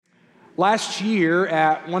Last year,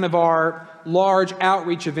 at one of our large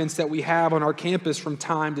outreach events that we have on our campus from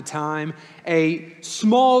time to time, a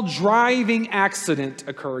small driving accident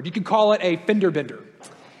occurred. You could call it a fender bender.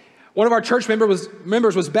 One of our church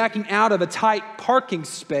members was backing out of a tight parking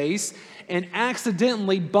space and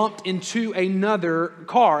accidentally bumped into another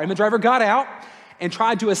car. And the driver got out and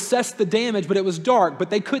tried to assess the damage, but it was dark. But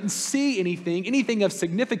they couldn't see anything of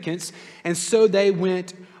significance, and so they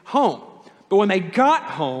went home. But when they got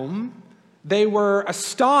home, they were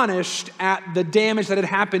astonished at the damage that had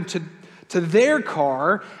happened to their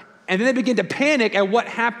car, and then they began to panic at what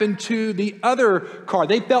happened to the other car.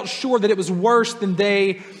 They felt sure that it was worse than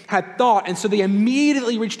they had thought, and so they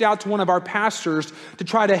immediately reached out to one of our pastors to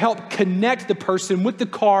try to help connect the person with the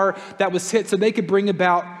car that was hit so they could bring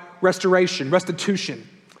about restitution.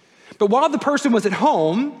 But while the person was at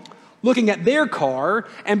home, looking at their car,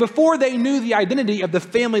 and before they knew the identity of the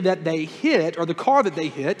family that they hit, or the car that they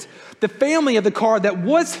hit, the family of the car that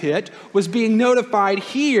was hit was being notified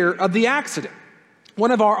here of the accident. One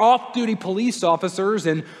of our off-duty police officers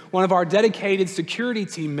and one of our dedicated security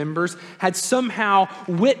team members had somehow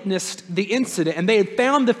witnessed the incident, and they had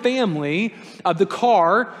found the family of the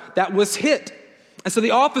car that was hit. And so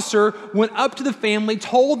the officer went up to the family,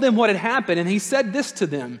 told them what had happened, and he said this to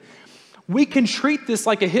them: "We can treat this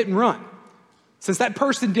like a hit and run. Since that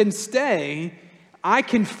person didn't stay, I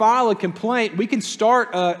can file a complaint. We can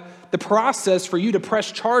start the process for you to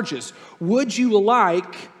press charges. Would you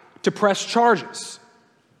like to press charges?"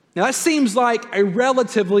 Now that seems like a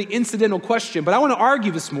relatively incidental question, but I want to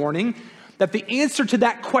argue this morning that the answer to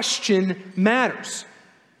that question matters.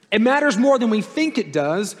 It matters more than we think it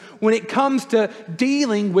does when it comes to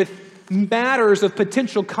dealing with matters of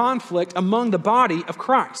potential conflict among the body of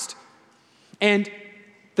Christ. And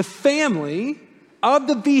the family of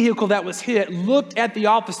the vehicle that was hit looked at the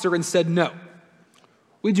officer and said, "No,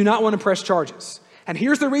 we do not want to press charges." And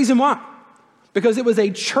here's the reason why. Because it was a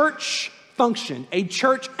church function, a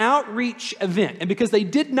church outreach event. And because they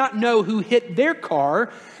did not know who hit their car,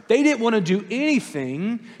 they didn't want to do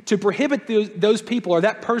anything to prohibit those people or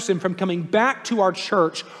that person from coming back to our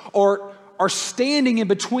church or standing in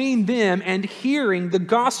between them and hearing the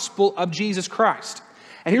gospel of Jesus Christ.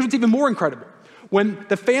 And here's what's even more incredible. When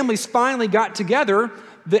the families finally got together,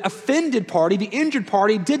 the offended party, the injured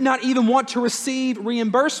party, did not even want to receive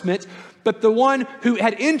reimbursement, but the one who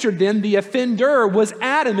had injured them, the offender, was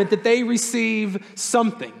adamant that they receive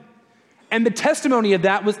something. And the testimony of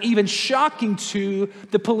that was even shocking to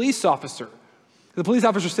the police officer. The police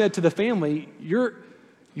officer said to the family, you're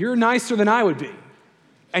nicer than I would be.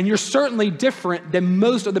 And you're certainly different than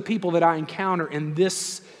most of the people that I encounter in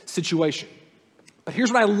this situation. But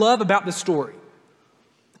here's what I love about this story.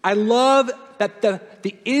 I love that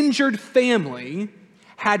the injured family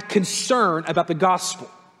had concern about the gospel.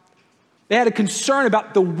 They had a concern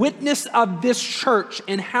about the witness of this church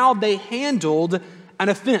and how they handled an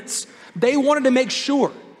offense. They wanted to make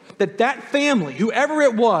sure that that family, whoever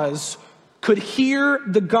it was, could hear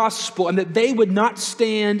the gospel and that they would not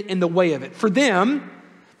stand in the way of it. For them,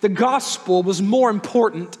 the gospel was more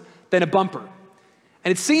important than a bumper.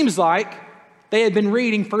 And it seems like they had been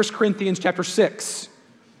reading 1 Corinthians chapter 6,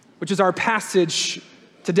 which is our passage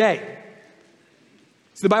today.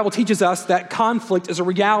 So the Bible teaches us that conflict is a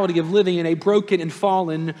reality of living in a broken and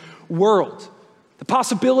fallen world. The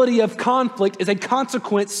possibility of conflict is a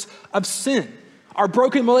consequence of sin. Our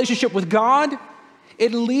broken relationship with God,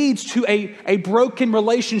 it leads to a broken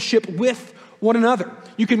relationship with one another.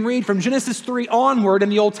 You can read from Genesis 3 onward in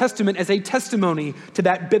the Old Testament as a testimony to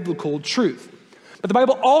that biblical truth. But the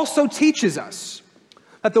Bible also teaches us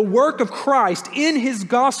that the work of Christ in his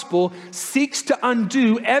gospel seeks to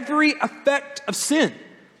undo every effect of sin.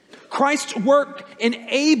 Christ's work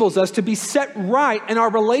enables us to be set right in our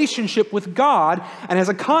relationship with God, and as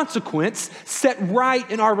a consequence, set right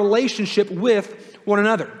in our relationship with one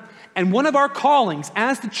another. And one of our callings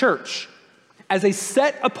as the church, as a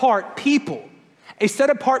set apart people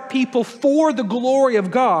for the glory of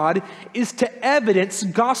God, is to evidence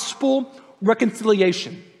gospel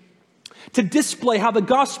reconciliation, to display how the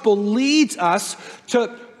gospel leads us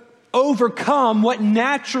to overcome what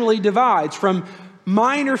naturally divides, from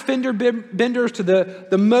minor fender benders to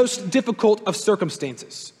the most difficult of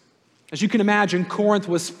circumstances. As you can imagine, Corinth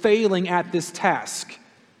was failing at this task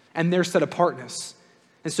and their set apartness.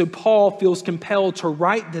 And so Paul feels compelled to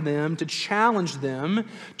write to them, to challenge them,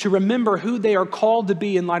 to remember who they are called to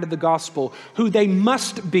be in light of the gospel, who they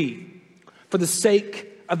must be for the sake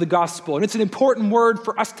of the gospel. And it's an important word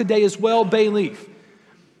for us today as well, belief.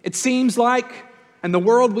 It seems like in the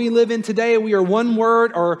world we live in today, we are one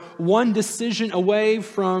word or one decision away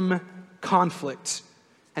from conflict.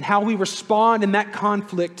 And how we respond in that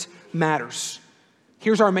conflict matters.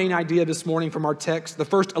 Here's our main idea this morning from our text, the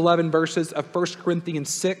first 11 verses of 1 Corinthians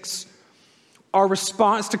 6. Our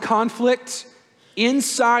response to conflict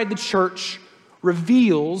inside the church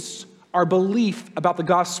reveals our belief about the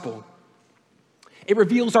gospel. It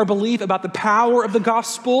reveals our belief about the power of the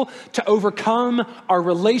gospel to overcome our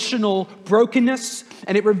relational brokenness,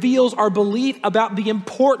 and it reveals our belief about the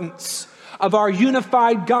importance of our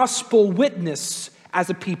unified gospel witness as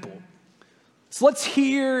a people. So let's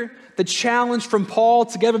hear the challenge from Paul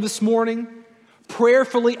together this morning,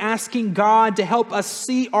 prayerfully asking God to help us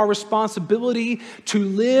see our responsibility to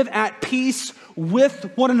live at peace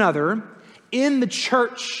with one another in the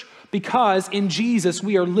church, because in Jesus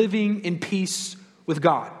we are living in peace with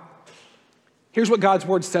God. Here's what God's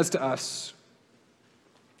word says to us.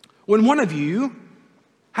 When one of you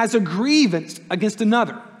has a grievance against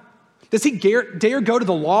another, does he dare go to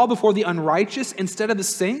the law before the unrighteous instead of the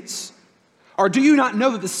saints? Or do you not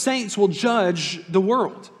know that the saints will judge the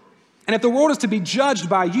world? And if the world is to be judged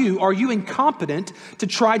by you, are you incompetent to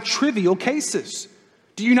try trivial cases?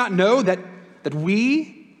 Do you not know that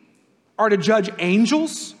we are to judge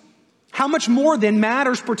angels? How much more then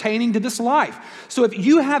matters pertaining to this life? So if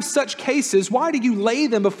you have such cases, why do you lay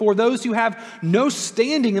them before those who have no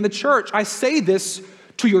standing in the church? I say this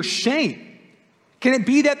to your shame. Can it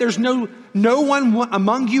be that there's no one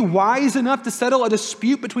among you wise enough to settle a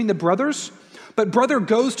dispute between the brothers? But brother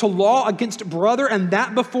goes to law against brother, and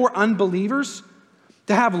that before unbelievers?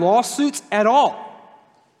 To have lawsuits at all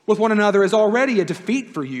with one another is already a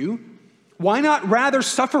defeat for you. Why not rather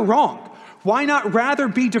suffer wrong? Why not rather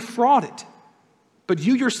be defrauded? But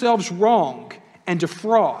you yourselves wrong and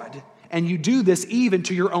defraud, and you do this even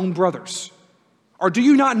to your own brothers. Or do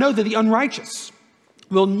you not know that the unrighteous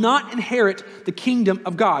will not inherit the kingdom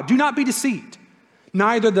of God? Do not be deceived.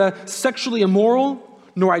 Neither the sexually immoral,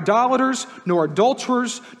 nor idolaters, nor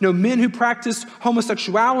adulterers, no men who practice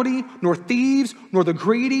homosexuality, nor thieves, nor the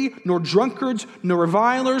greedy, nor drunkards, nor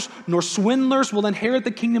revilers, nor swindlers will inherit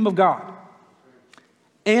the kingdom of God.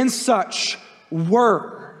 And such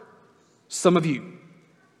were some of you.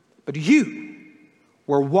 But you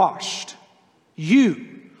were washed.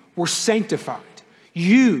 You were sanctified.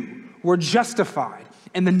 You were justified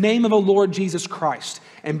in the name of the Lord Jesus Christ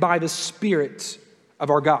and by the Spirit of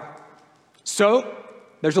our God. So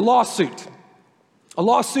there's a lawsuit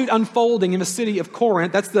unfolding in the city of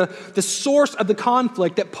Corinth. That's the source of the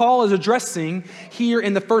conflict that Paul is addressing here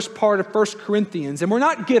in the first part of 1 Corinthians. And we're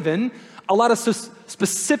not given a lot of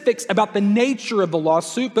specifics about the nature of the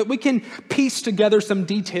lawsuit, but we can piece together some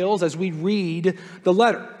details as we read the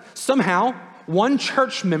letter. Somehow, one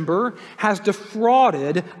church member has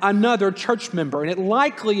defrauded another church member, and it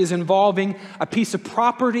likely is involving a piece of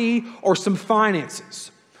property or some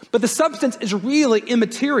finances. But the substance is really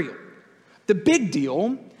immaterial. The big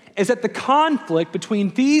deal is that the conflict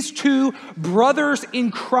between these two brothers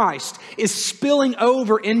in Christ is spilling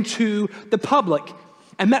over into the public.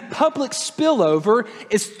 And that public spillover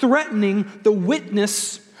is threatening the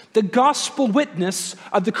witness, the gospel witness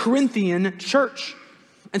of the Corinthian church.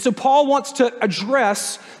 And so Paul wants to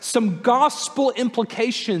address some gospel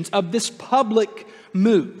implications of this public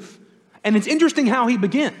move. And it's interesting how he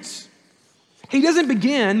begins. He doesn't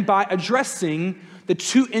begin by addressing the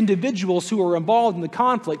two individuals who are involved in the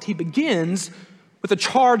conflict. He begins with a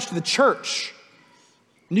charge to the church.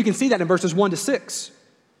 And you can see that in verses 1 to 6.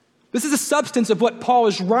 This is the substance of what Paul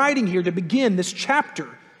is writing here to begin this chapter.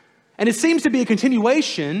 And it seems to be a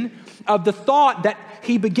continuation of the thought that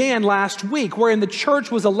he began last week, wherein the church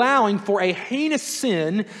was allowing for a heinous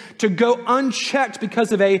sin to go unchecked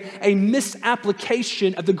because of a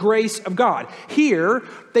misapplication of the grace of God. Here,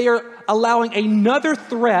 they are allowing another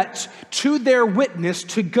threat to their witness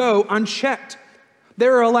to go unchecked.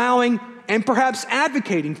 They're allowing and perhaps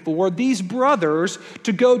advocating for these brothers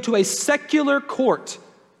to go to a secular court,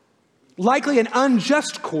 likely an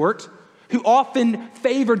unjust court, who often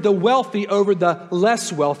favored the wealthy over the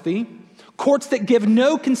less wealthy, courts that give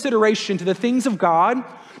no consideration to the things of God,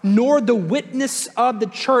 nor the witness of the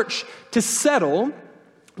church to settle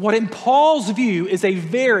what in Paul's view is a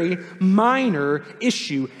very minor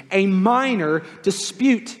issue, a minor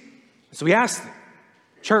dispute. So we ask them,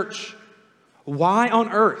 church, why on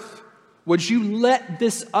earth would you let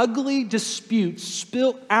this ugly dispute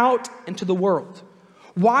spill out into the world?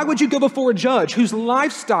 Why would you go before a judge whose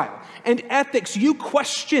lifestyle and ethics you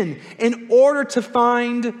question in order to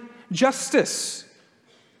find justice?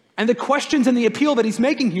 And the questions and the appeal that he's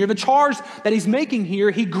making here, the charge that he's making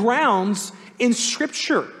here, he grounds in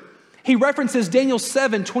Scripture. He references Daniel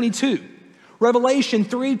 7:22. Revelation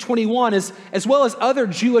 3:21, as well as other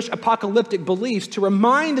Jewish apocalyptic beliefs, to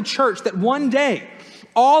remind the church that one day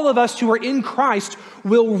all of us who are in Christ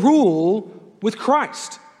will rule with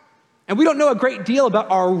Christ. And we don't know a great deal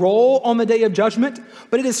about our role on the day of judgment,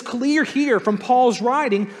 but it is clear here from Paul's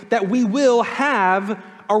writing that we will have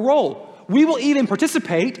a role. We will even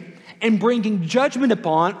participate in bringing judgment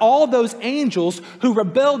upon all of those angels who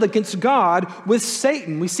rebelled against God with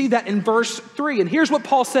Satan. We see that in verse 3. And here's what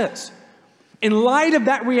Paul says. In light of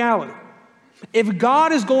that reality, if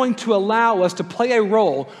God is going to allow us to play a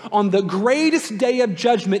role on the greatest day of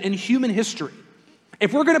judgment in human history,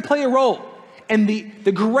 if we're going to play a role in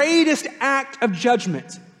the greatest act of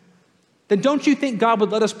judgment, then don't you think God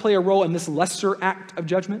would let us play a role in this lesser act of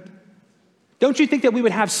judgment? Don't you think that we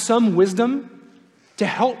would have some wisdom to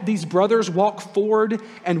help these brothers walk forward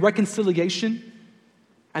in reconciliation?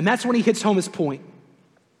 And that's when he hits home his point.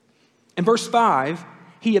 In verse 5,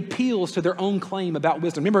 he appeals to their own claim about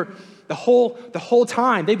wisdom. Remember, the whole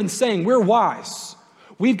time they've been saying, we're wise.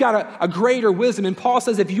 We've got a greater wisdom. And Paul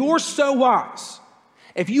says, if you're so wise,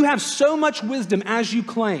 if you have so much wisdom as you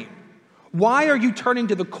claim, why are you turning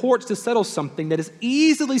to the courts to settle something that is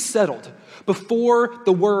easily settled before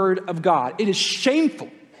the word of God? It is shameful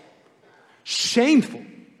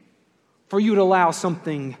for you to allow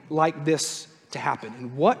something like this to happen.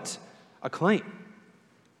 And what a claim.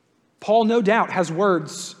 Paul, no doubt, has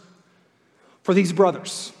words for these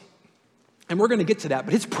brothers. And we're going to get to that.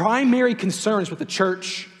 But his primary concern is with the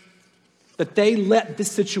church, that they let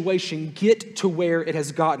this situation get to where it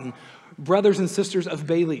has gotten. Brothers and sisters of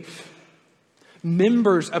Bayleaf,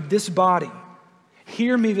 members of this body,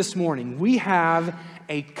 hear me this morning. We have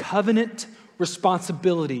a covenant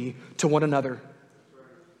responsibility to one another.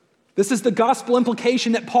 This is the gospel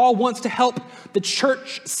implication that Paul wants to help the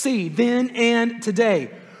church see then and today.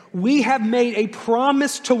 We have made a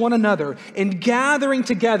promise to one another in gathering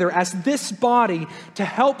together as this body to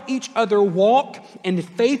help each other walk in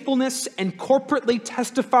faithfulness and corporately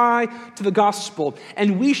testify to the gospel.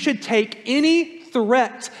 And we should take any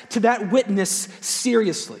threat to that witness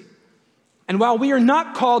seriously. And while we are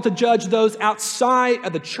not called to judge those outside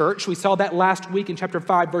of the church, we saw that last week in chapter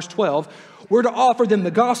 5, verse 12, we're to offer them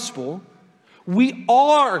the gospel. We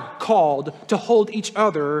are called to hold each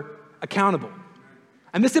other accountable.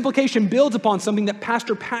 And this implication builds upon something that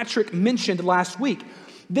Pastor Patrick mentioned last week.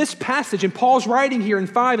 This passage in Paul's writing here in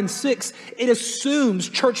 5 and 6, it assumes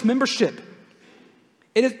church membership.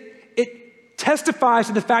 It testifies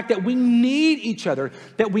to the fact that we need each other,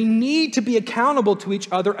 that we need to be accountable to each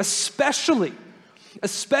other, especially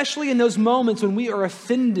in those moments when we are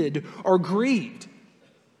offended or grieved.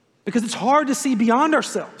 Because it's hard to see beyond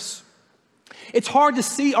ourselves. It's hard to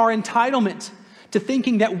see our entitlement to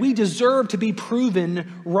thinking that we deserve to be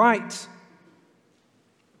proven right.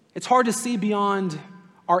 It's hard to see beyond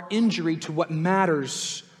our injury to what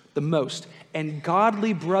matters the most. And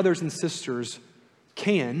godly brothers and sisters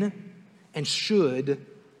can and should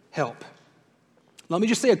help. Let me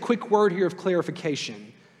just say a quick word here of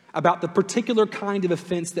clarification about the particular kind of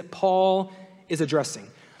offense that Paul is addressing.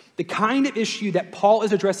 The kind of issue that Paul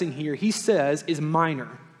is addressing here, he says, is minor.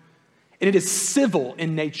 And it is civil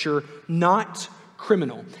in nature, not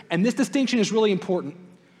criminal. And this distinction is really important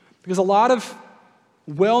because a lot of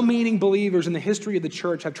well-meaning believers in the history of the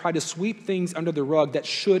church have tried to sweep things under the rug that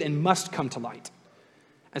should and must come to light.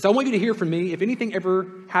 And so I want you to hear from me, if anything ever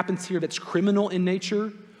happens here that's criminal in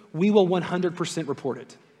nature, we will 100% report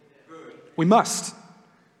it. We must.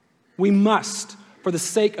 We must, for the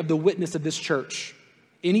sake of the witness of this church.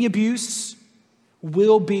 Any abuse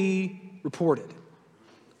will be reported.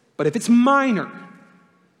 But if it's minor,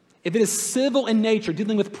 if it is civil in nature,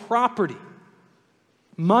 dealing with property,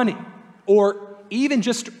 money, or even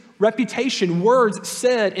just reputation, words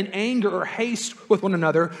said in anger or haste with one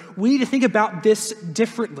another, we need to think about this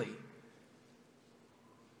differently.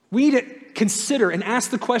 We need to consider and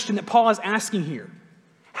ask the question that Paul is asking here.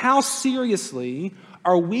 How seriously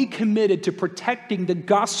are we committed to protecting the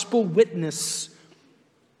gospel witness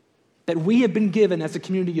that we have been given as a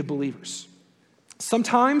community of believers?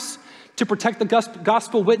 Sometimes, to protect the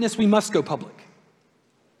gospel witness, we must go public.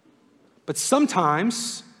 But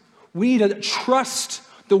sometimes, we need to trust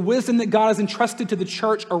the wisdom that God has entrusted to the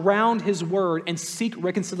church around his word and seek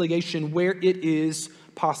reconciliation where it is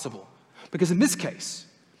possible. Because in this case,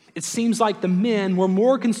 it seems like the men were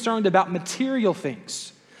more concerned about material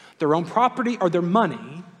things, their own property or their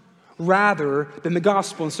money, rather than the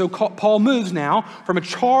gospel. And so Paul moves now from a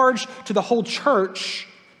charge to the whole church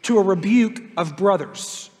to a rebuke of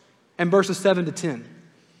brothers in verses 7 to 10.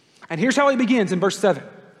 And here's how he begins in verse 7.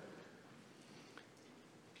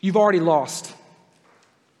 You've already lost.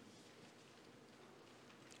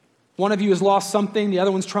 One of you has lost something, the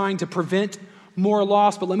other one's trying to prevent more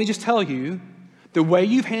loss. But let me just tell you, the way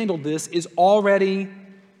you've handled this is already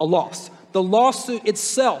a loss. The lawsuit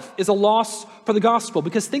itself is a loss for the gospel,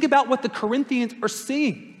 because think about what the Corinthians are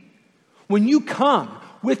seeing. When you come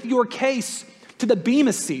with your case to the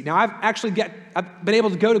Bema seat. Now, I've been able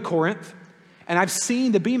to go to Corinth, and I've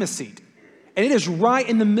seen the Bema seat, and it is right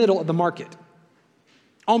in the middle of the market.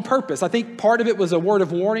 On purpose. I think part of it was a word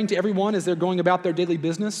of warning to everyone as they're going about their daily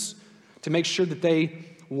business to make sure that they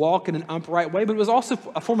walk in an upright way, but it was also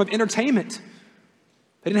a form of entertainment.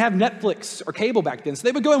 They didn't have Netflix or cable back then, so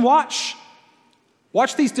they would go and watch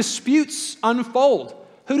these disputes unfold.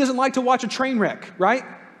 Who doesn't like to watch a train wreck, right?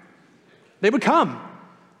 They would come.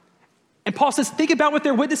 And Paul says, think about what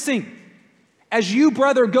they're witnessing. As you,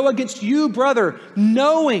 brother, go against you, brother,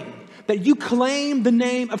 knowing that you claim the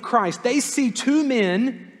name of Christ. They see two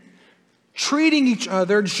men treating each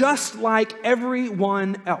other just like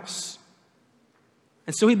everyone else.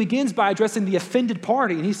 And so he begins by addressing the offended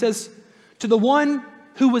party, and he says, to the one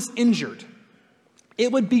who was injured,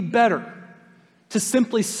 it would be better to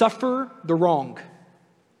simply suffer the wrong.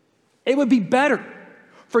 It would be better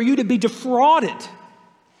for you to be defrauded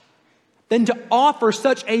than to offer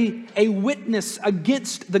such a witness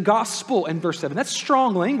against the gospel in verse 7. That's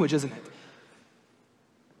strong language, isn't it?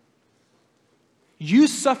 You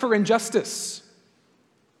suffer injustice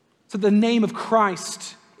so the name of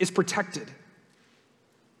Christ is protected.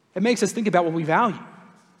 It makes us think about what we value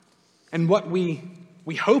and what we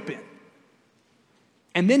hope in.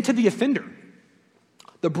 And then to the offender,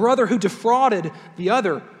 the brother who defrauded the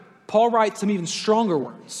other, Paul writes some even stronger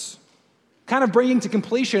words, kind of bringing to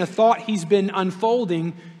completion a thought he's been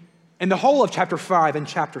unfolding in the whole of chapter 5 and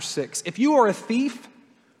chapter 6. If you are a thief,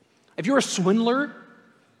 if you're a swindler,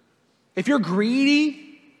 if you're greedy,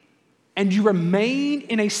 and you remain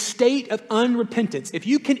in a state of unrepentance, if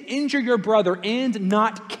you can injure your brother and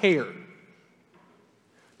not care,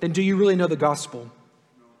 then do you really know the gospel?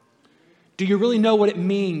 Do you really know what it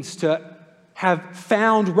means to have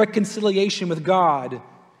found reconciliation with God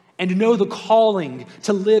and to know the calling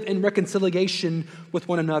to live in reconciliation with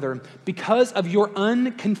one another? Because of your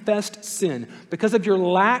unconfessed sin, because of your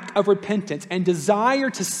lack of repentance and desire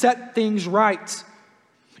to set things right,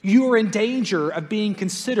 you are in danger of being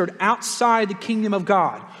considered outside the kingdom of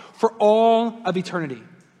God for all of eternity.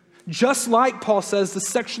 Just like Paul says, the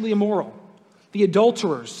sexually immoral, the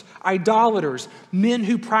adulterers, idolaters, men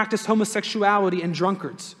who practice homosexuality, and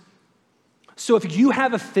drunkards. So if you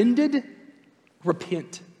have offended,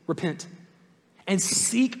 repent, and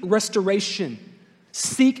seek restoration.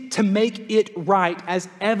 Seek to make it right as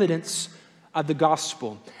evidence of the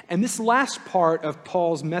gospel. And this last part of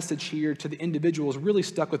Paul's message here to the individuals really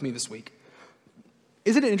stuck with me this week.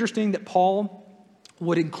 Isn't it interesting that Paul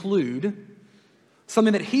would include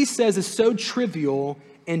something that he says is so trivial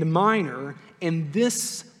and minor in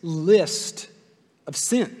this list of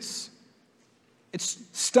sins? It's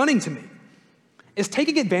stunning to me. Is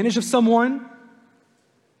taking advantage of someone,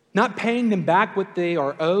 not paying them back what they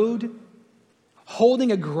are owed,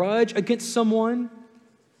 holding a grudge against someone,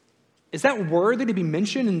 is that worthy to be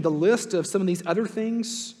mentioned in the list of some of these other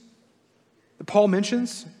things that Paul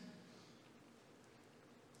mentions?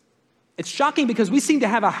 It's shocking because we seem to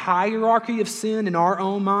have a hierarchy of sin in our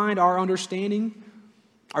own mind, our understanding,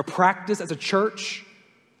 our practice as a church.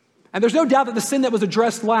 And there's no doubt that the sin that was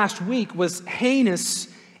addressed last week was heinous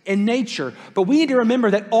in nature. But we need to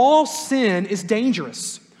remember that all sin is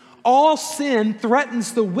dangerous. All sin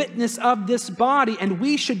threatens the witness of this body, and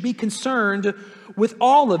we should be concerned with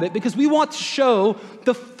all of it because we want to show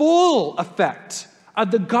the full effect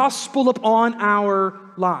of the gospel upon our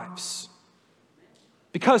lives.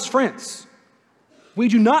 Because, friends, we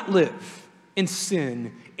do not live in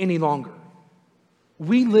sin any longer.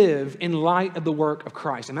 We live in light of the work of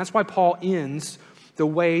Christ. And that's why Paul ends the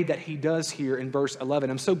way that he does here in verse 11.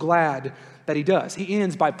 I'm so glad that he does. He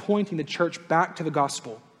ends by pointing the church back to the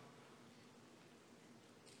gospel.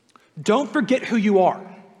 Don't forget who you are.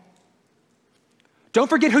 Don't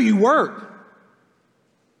forget who you were.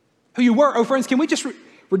 Who you were. Oh, friends, can we just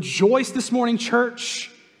rejoice this morning, church?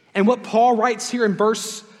 And what Paul writes here in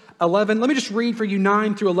verse 11. Let me just read for you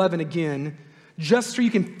 9 through 11 again, just so you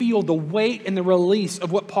can feel the weight and the release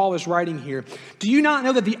of what Paul is writing here. Do you not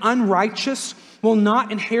know that the unrighteous will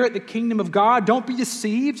not inherit the kingdom of God? Don't be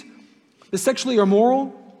deceived. The sexually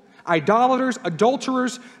immoral, idolaters,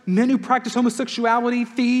 adulterers, men who practice homosexuality,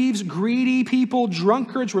 thieves, greedy people,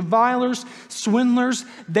 drunkards, revilers, swindlers,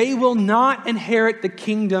 they will not inherit the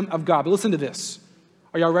kingdom of God. But listen to this.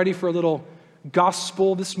 Are y'all ready for a little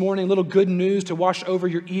gospel this morning, a little good news to wash over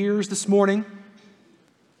your ears this morning?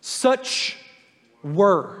 Such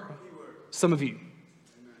were some of you.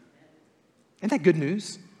 Isn't that good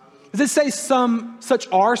news? Does it say such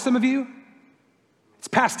are some of you? It's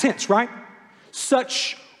past tense, right?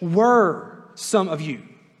 Such were some of you,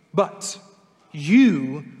 but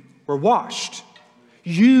you were washed.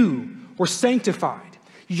 You were sanctified.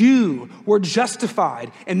 You were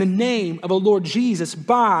justified in the name of the Lord Jesus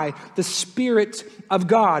by the Spirit of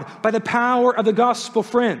God, by the power of the gospel,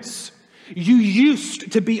 friends. You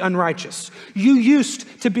used to be unrighteous. You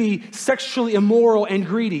used to be sexually immoral and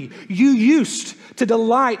greedy. You used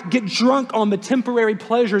to get drunk on the temporary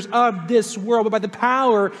pleasures of this world. But by the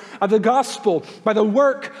power of the gospel, by the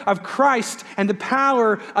work of Christ and the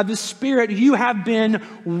power of the Spirit, you have been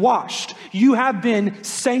washed. You have been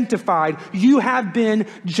sanctified. You have been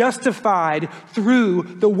justified through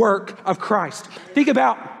the work of Christ. Think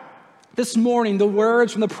about this morning, the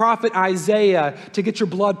words from the prophet Isaiah to get your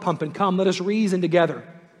blood pumping. Come, let us reason together.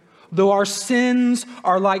 Though our sins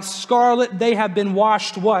are like scarlet, they have been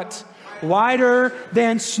washed what? Whiter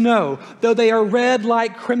than snow. Though they are red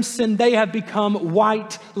like crimson, they have become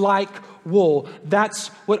white like wool. That's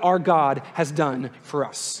what our God has done for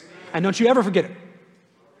us. And don't you ever forget it.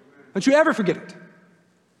 Don't you ever forget it.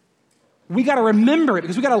 We got to remember it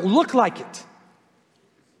because we got to look like it.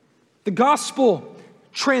 The gospel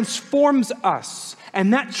transforms us,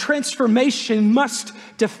 and that transformation must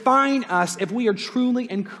define us if we are truly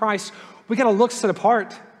in Christ. We got to look set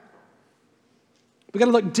apart. We got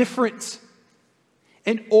to look different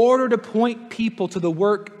in order to point people to the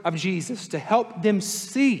work of Jesus, to help them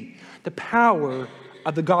see the power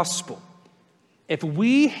of the gospel. If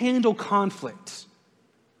we handle conflict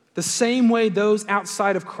the same way those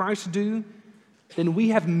outside of Christ do, then we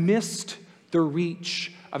have missed the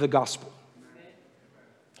reach of the gospel.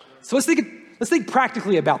 So let's think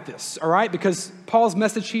practically about this, all right? Because Paul's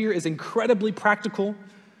message here is incredibly practical.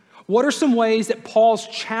 What are some ways that Paul's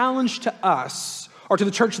challenge to us, or to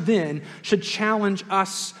the church then, should challenge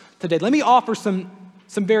us today? Let me offer some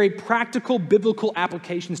very practical biblical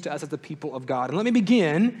applications to us as the people of God. And let me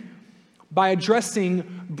begin by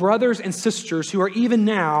addressing brothers and sisters who are even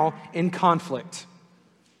now in conflict.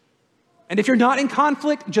 And if you're not in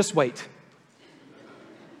conflict, just wait.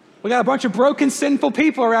 We got a bunch of broken, sinful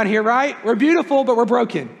people around here, right? We're beautiful, but we're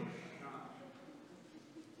broken.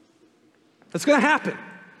 That's going to happen.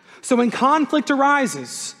 So when conflict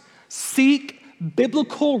arises, seek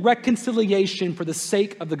biblical reconciliation for the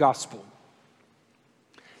sake of the gospel.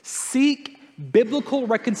 Seek biblical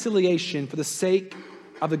reconciliation for the sake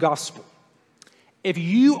of the gospel. If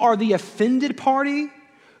you are the offended party,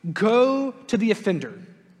 go to the offender.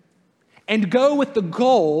 And go with the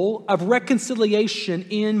goal of reconciliation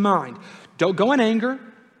in mind. Don't go in anger.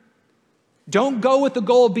 Don't go with the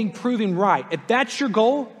goal of being proven right. If that's your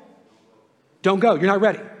goal, don't go. You're not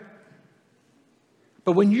ready.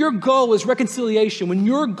 But when your goal is reconciliation, when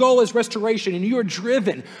your goal is restoration, and you are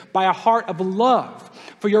driven by a heart of love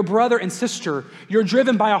for your brother and sister, you're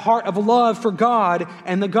driven by a heart of love for God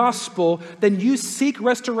and the gospel, then you seek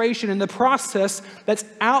restoration in the process that's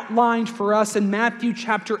outlined for us in Matthew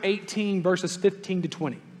chapter 18, verses 15 to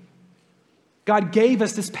 20. God gave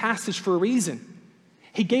us this passage for a reason.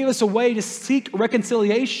 He gave us a way to seek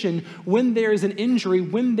reconciliation when there is an injury,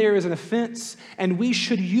 when there is an offense, and we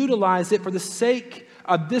should utilize it for the sake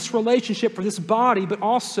of this relationship, for this body, but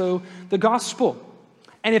also the gospel.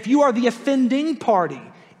 And if you are the offending party,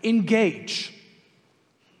 engage.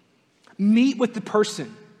 Meet with the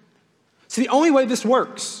person. See, the only way this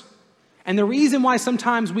works, and the reason why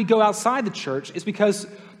sometimes we go outside the church is because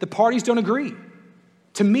the parties don't agree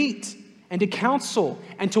to meet and to counsel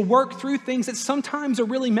and to work through things that sometimes are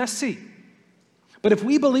really messy. But if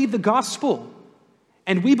we believe the gospel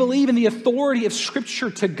and we believe in the authority of Scripture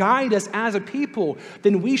to guide us as a people,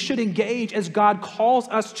 then we should engage as God calls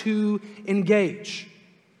us to engage.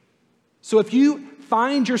 So if you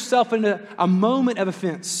find yourself in a moment of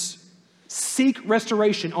offense, seek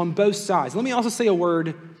restoration on both sides. Let me also say a word.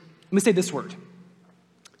 Let me say this word.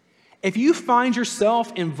 If you find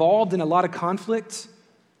yourself involved in a lot of conflict,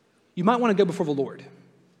 you might want to go before the Lord.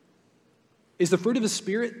 Is the fruit of the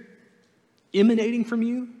Spirit emanating from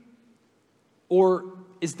you? Or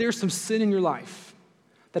is there some sin in your life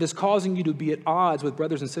that is causing you to be at odds with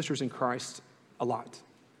brothers and sisters in Christ a lot?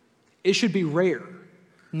 It should be rare,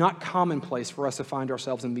 not commonplace for us to find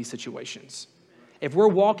ourselves in these situations. If we're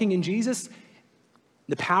walking in Jesus,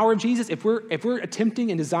 the power of Jesus, if we're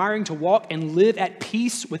attempting and desiring to walk and live at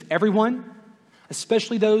peace with everyone,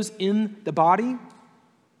 especially those in the body,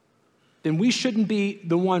 then we shouldn't be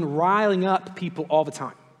the one riling up people all the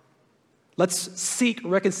time. Let's seek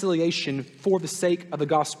reconciliation for the sake of the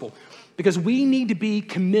gospel, because we need to be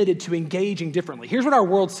committed to engaging differently. Here's what our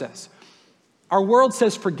world says. Our world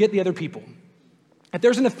says forget the other people. If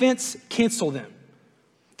there's an offense, cancel them.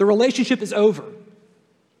 The relationship is over.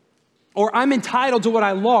 Or I'm entitled to what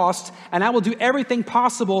I lost, and I will do everything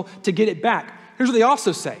possible to get it back. Here's what they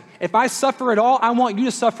also say. If I suffer at all, I want you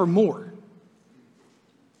to suffer more.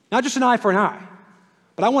 Not just an eye for an eye,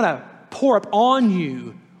 but I want to pour up on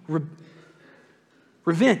you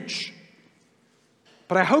revenge.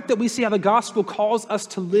 But I hope that we see how the gospel calls us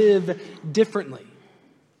to live differently,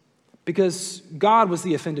 because God was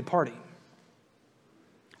the offended party.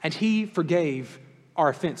 And he forgave our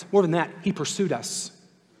offense. More than that, he pursued us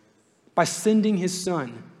by sending his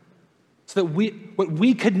son so that what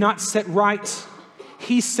we could not set right,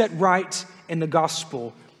 he set right in the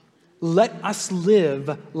gospel. Let us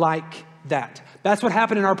live like that. That's what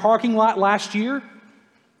happened in our parking lot last year,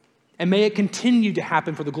 and may it continue to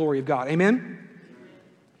happen for the glory of God. Amen?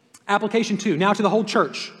 Application 2, now to the whole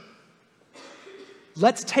church.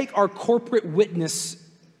 Let's take our corporate witness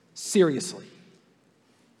seriously.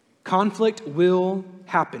 Conflict will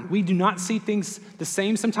happen. We do not see things the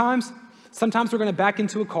same sometimes. Sometimes we're going to back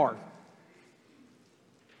into a car.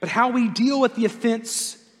 But how we deal with the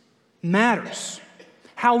offense matters.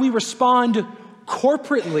 How we respond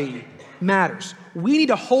corporately matters. We need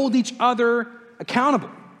to hold each other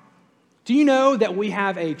accountable. Do you know that we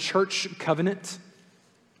have a church covenant?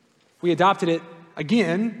 We adopted it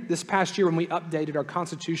again this past year when we updated our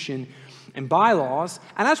constitution and bylaws.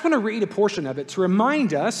 And I just want to read a portion of it to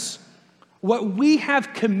remind us what we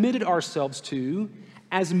have committed ourselves to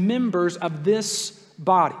as members of this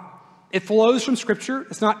body. It flows from Scripture.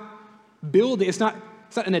 It's not building, it's not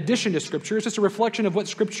an addition to Scripture. It's just a reflection of what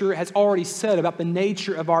Scripture has already said about the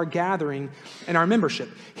nature of our gathering and our membership.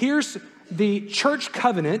 Here's the church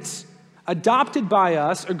covenant adopted by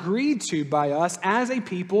us, agreed to by us as a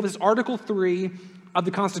people. This is Article 3 of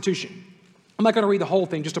the Constitution. I'm not going to read the whole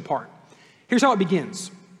thing, just a part. Here's how it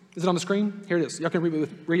begins. Is it on the screen? Here it is. Y'all can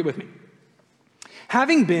read it with me.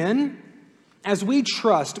 Having been, as we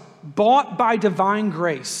trust, bought by divine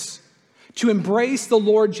grace to embrace the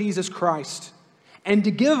Lord Jesus Christ and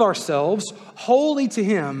to give ourselves wholly to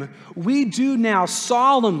him, we do now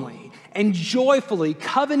solemnly and joyfully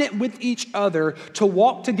covenant with each other to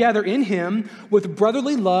walk together in him with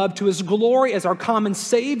brotherly love to his glory as our common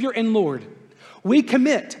Savior and Lord. We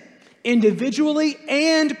commit individually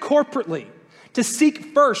and corporately to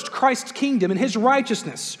seek first Christ's kingdom and his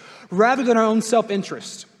righteousness rather than our own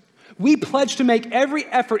self-interest. We pledge to make every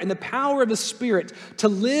effort in the power of the Spirit to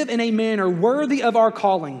live in a manner worthy of our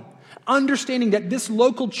calling, understanding that this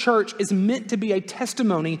local church is meant to be a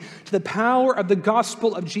testimony to the power of the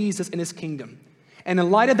gospel of Jesus and his kingdom. And in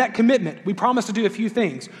light of that commitment, we promise to do a few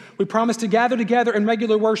things. We promise to gather together in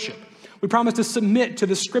regular worship. We promise to submit to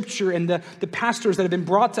the Scripture and the pastors that have been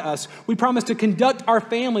brought to us. We promise to conduct our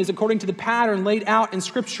families according to the pattern laid out in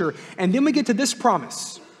Scripture. And then we get to this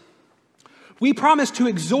promise. We promise to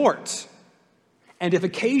exhort, and if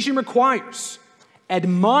occasion requires,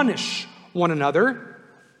 admonish one another,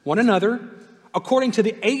 according to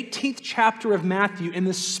the 18th chapter of Matthew, in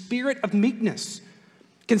the spirit of meekness,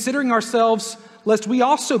 considering ourselves lest we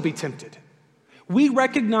also be tempted. We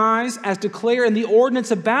recognize, as declared in the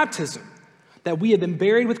ordinance of baptism, that we have been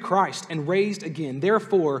buried with Christ and raised again.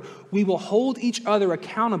 Therefore, we will hold each other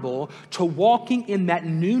accountable to walking in that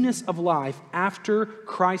newness of life after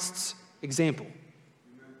Christ's example.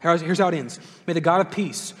 Here's how it ends. May the God of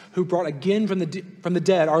peace, who brought again from the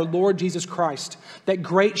dead our Lord Jesus Christ, that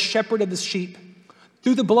great shepherd of the sheep,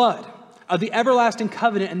 through the blood of the everlasting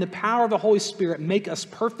covenant and the power of the Holy Spirit, make us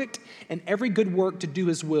perfect in every good work to do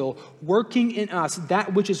his will, working in us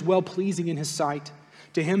that which is well-pleasing in his sight.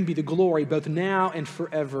 To him be the glory both now and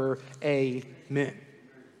forever. Amen.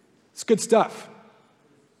 It's good stuff.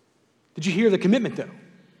 Did you hear the commitment, though?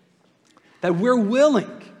 That we're willing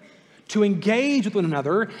to engage with one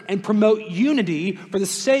another and promote unity for the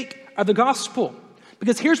sake of the gospel.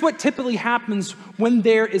 Because here's what typically happens when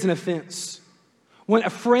there is an offense. When a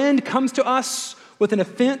friend comes to us with an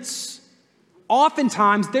offense,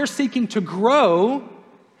 oftentimes they're seeking to grow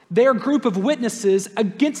their group of witnesses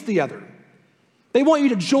against the other. They want you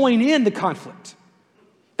to join in the conflict.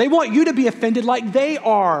 They want you to be offended like they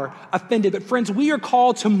are offended. But friends, we are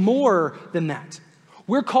called to more than that.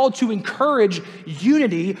 We're called to encourage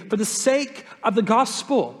unity for the sake of the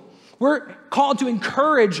gospel. We're called to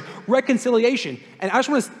encourage reconciliation. And I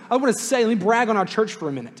want to say, let me brag on our church for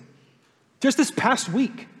a minute. Just this past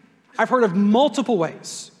week, I've heard of multiple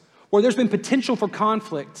ways where there's been potential for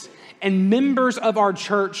conflict, and members of our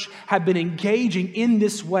church have been engaging in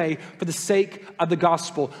this way for the sake of the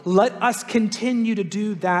gospel. Let us continue to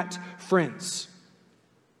do that, friends.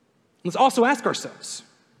 Let's also ask ourselves,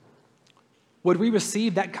 would we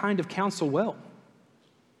receive that kind of counsel well?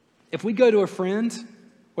 If we go to a friend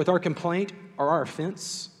with our complaint or our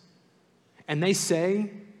offense, and they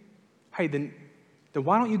say, hey, then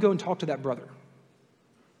why don't you go and talk to that brother?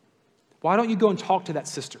 Why don't you go and talk to that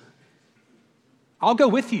sister? I'll go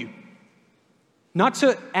with you. Not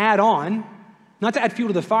to add on, not to add fuel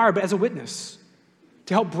to the fire, but as a witness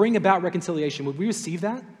to help bring about reconciliation. Would we receive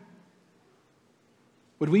that?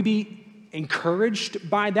 Would we be encouraged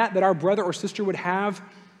by that our brother or sister would have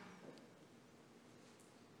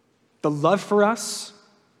the love for us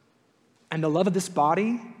and the love of this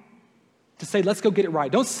body to say, let's go get it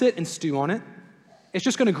right. Don't sit and stew on it. It's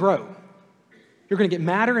just going to grow. You're going to get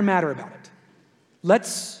madder and madder about it.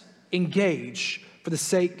 Let's engage for the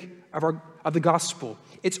sake of the gospel.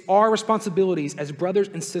 It's our responsibilities as brothers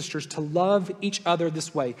and sisters to love each other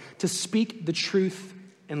this way, to speak the truth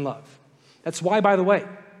in love. That's why, by the way,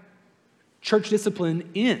 church discipline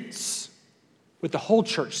ends with the whole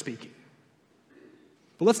church speaking.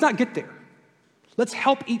 But let's not get there. Let's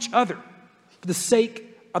help each other for the sake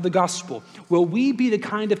of the gospel. Will we be the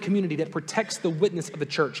kind of community that protects the witness of the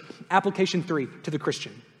church? Application 3 to the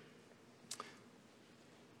Christian.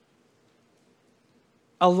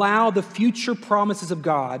 Allow the future promises of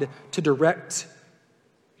God to direct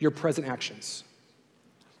your present actions.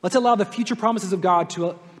 Let's allow the future promises of God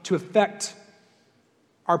to affect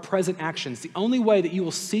our present actions. The only way that you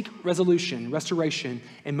will seek resolution, restoration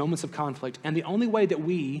in moments of conflict, and the only way that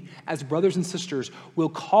we, as brothers and sisters, will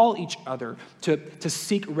call each other to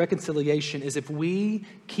seek reconciliation is if we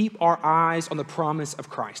keep our eyes on the promise of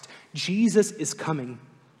Christ. Jesus is coming,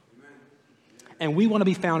 and we want to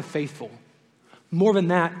be found faithful. More than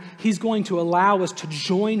that, he's going to allow us to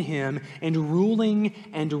join him in ruling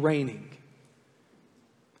and reigning.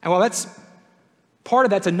 And while that's part of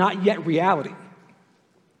that's a not yet reality,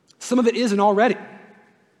 some of it isn't already.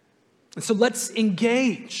 And so let's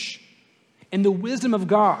engage in the wisdom of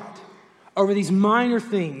God over these minor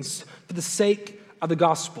things for the sake of the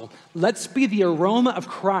gospel. Let's be the aroma of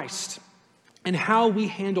Christ in how we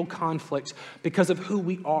handle conflict because of who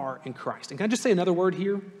we are in Christ. And can I just say another word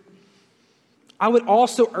here? I would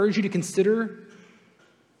also urge you to consider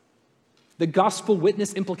the gospel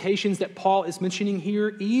witness implications that Paul is mentioning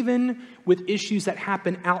here, even with issues that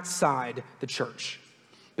happen outside the church.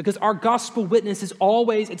 Because our gospel witness is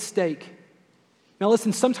always at stake. Now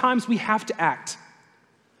listen, sometimes we have to act.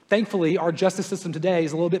 Thankfully, our justice system today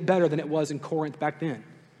is a little bit better than it was in Corinth back then.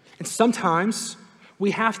 And sometimes we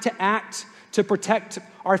have to act to protect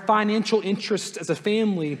our financial interests as a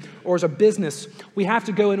family or as a business. We have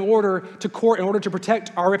to go to court in order to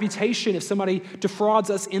protect our reputation if somebody defrauds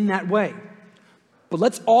us in that way. But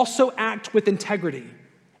let's also act with integrity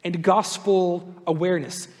and gospel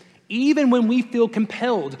awareness. Even when we feel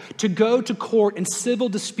compelled to go to court in civil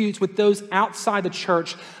disputes with those outside the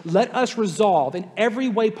church, let us resolve in every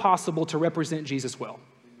way possible to represent Jesus well.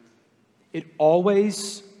 It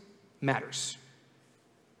always matters.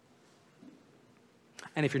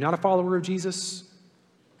 And if you're not a follower of Jesus,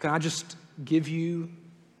 can I just give you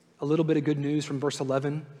a little bit of good news from verse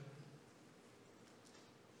 11?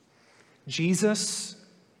 Jesus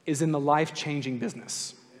is in the life-changing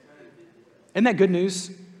business. Isn't that good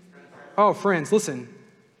news? Oh, friends, listen.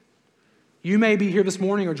 You may be here this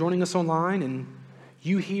morning or joining us online, and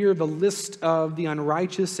you hear the list of the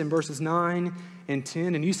unrighteous in verses 9 and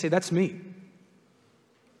 10, and you say, that's me.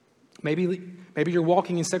 Maybe you're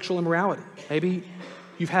walking in sexual immorality. Maybe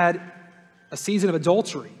you've had a season of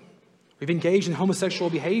adultery. You've engaged in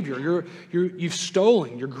homosexual behavior. You've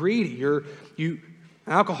stolen. You're greedy. You're an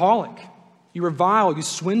alcoholic. You revile. You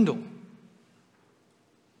swindle.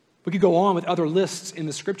 We could go on with other lists in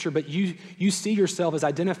the scripture, but you see yourself as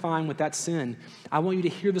identifying with that sin. I want you to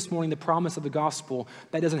hear this morning the promise of the gospel.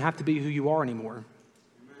 That doesn't have to be who you are anymore.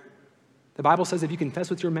 The Bible says if you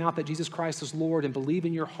confess with your mouth that Jesus Christ is Lord and believe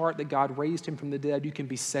in your heart that God raised him from the dead, you can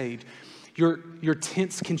be saved. Your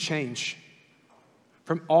tense can change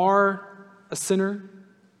from are a sinner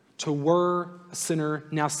to were a sinner,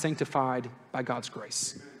 now sanctified by God's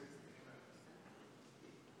grace.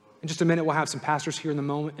 In just a minute, we'll have some pastors here in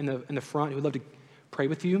the front who would love to pray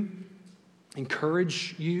with you,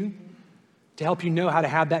 encourage you, to help you know how to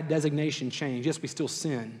have that designation change. Yes, we still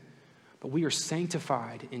sin, but we are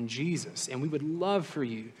sanctified in Jesus, and we would love for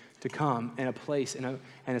you to come in a place, in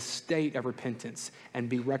a state of repentance and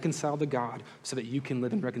be reconciled to God so that you can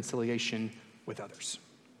live in reconciliation with others.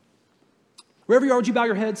 Wherever you are, would you bow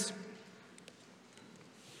your heads?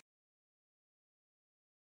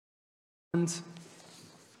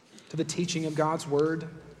 To the teaching of God's word.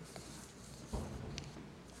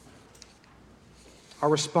 Our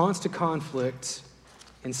response to conflict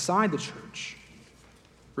inside the church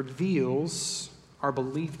reveals our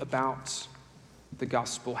belief about the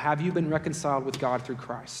gospel. Have you been reconciled with God through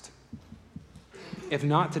Christ? If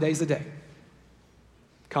not, today's the day.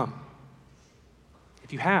 Come.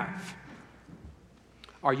 If you have,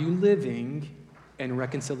 are you living in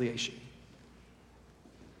reconciliation?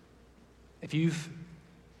 If you've,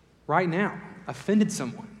 right now, offended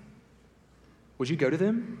someone, would you go to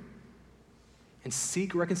them and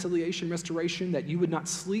seek reconciliation, restoration, that you would not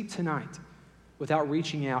sleep tonight without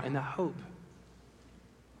reaching out in the hope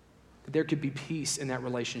that there could be peace in that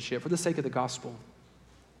relationship for the sake of the gospel?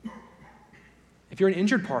 If you're an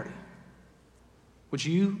injured party, would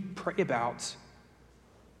you pray about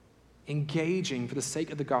engaging for the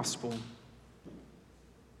sake of the gospel?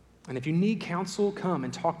 And if you need counsel, come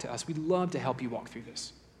and talk to us. We'd love to help you walk through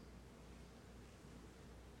this.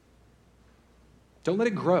 Don't let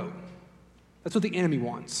it grow. That's what the enemy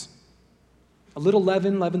wants. A little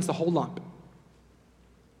leaven leavens the whole lump.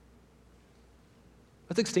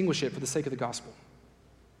 Let's extinguish it for the sake of the gospel.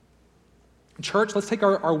 Church, let's take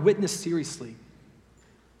our witness seriously.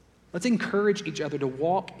 Let's encourage each other to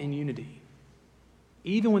walk in unity,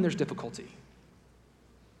 even when there's difficulty.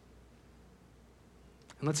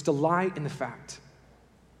 And let's delight in the fact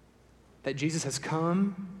that Jesus has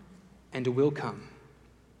come and will come.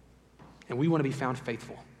 And we want to be found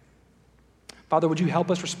faithful. Father, would you help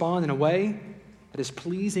us respond in a way that is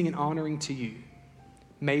pleasing and honoring to you?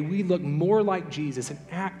 May we look more like Jesus and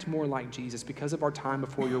act more like Jesus because of our time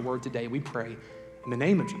before your word today. We pray in the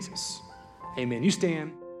name of Jesus. Amen. You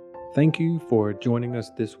stand. Thank you for joining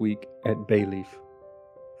us this week at Bayleaf.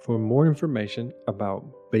 For more information about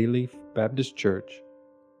Bayleaf Baptist Church,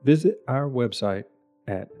 visit our website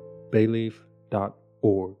at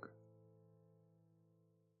bayleaf.org.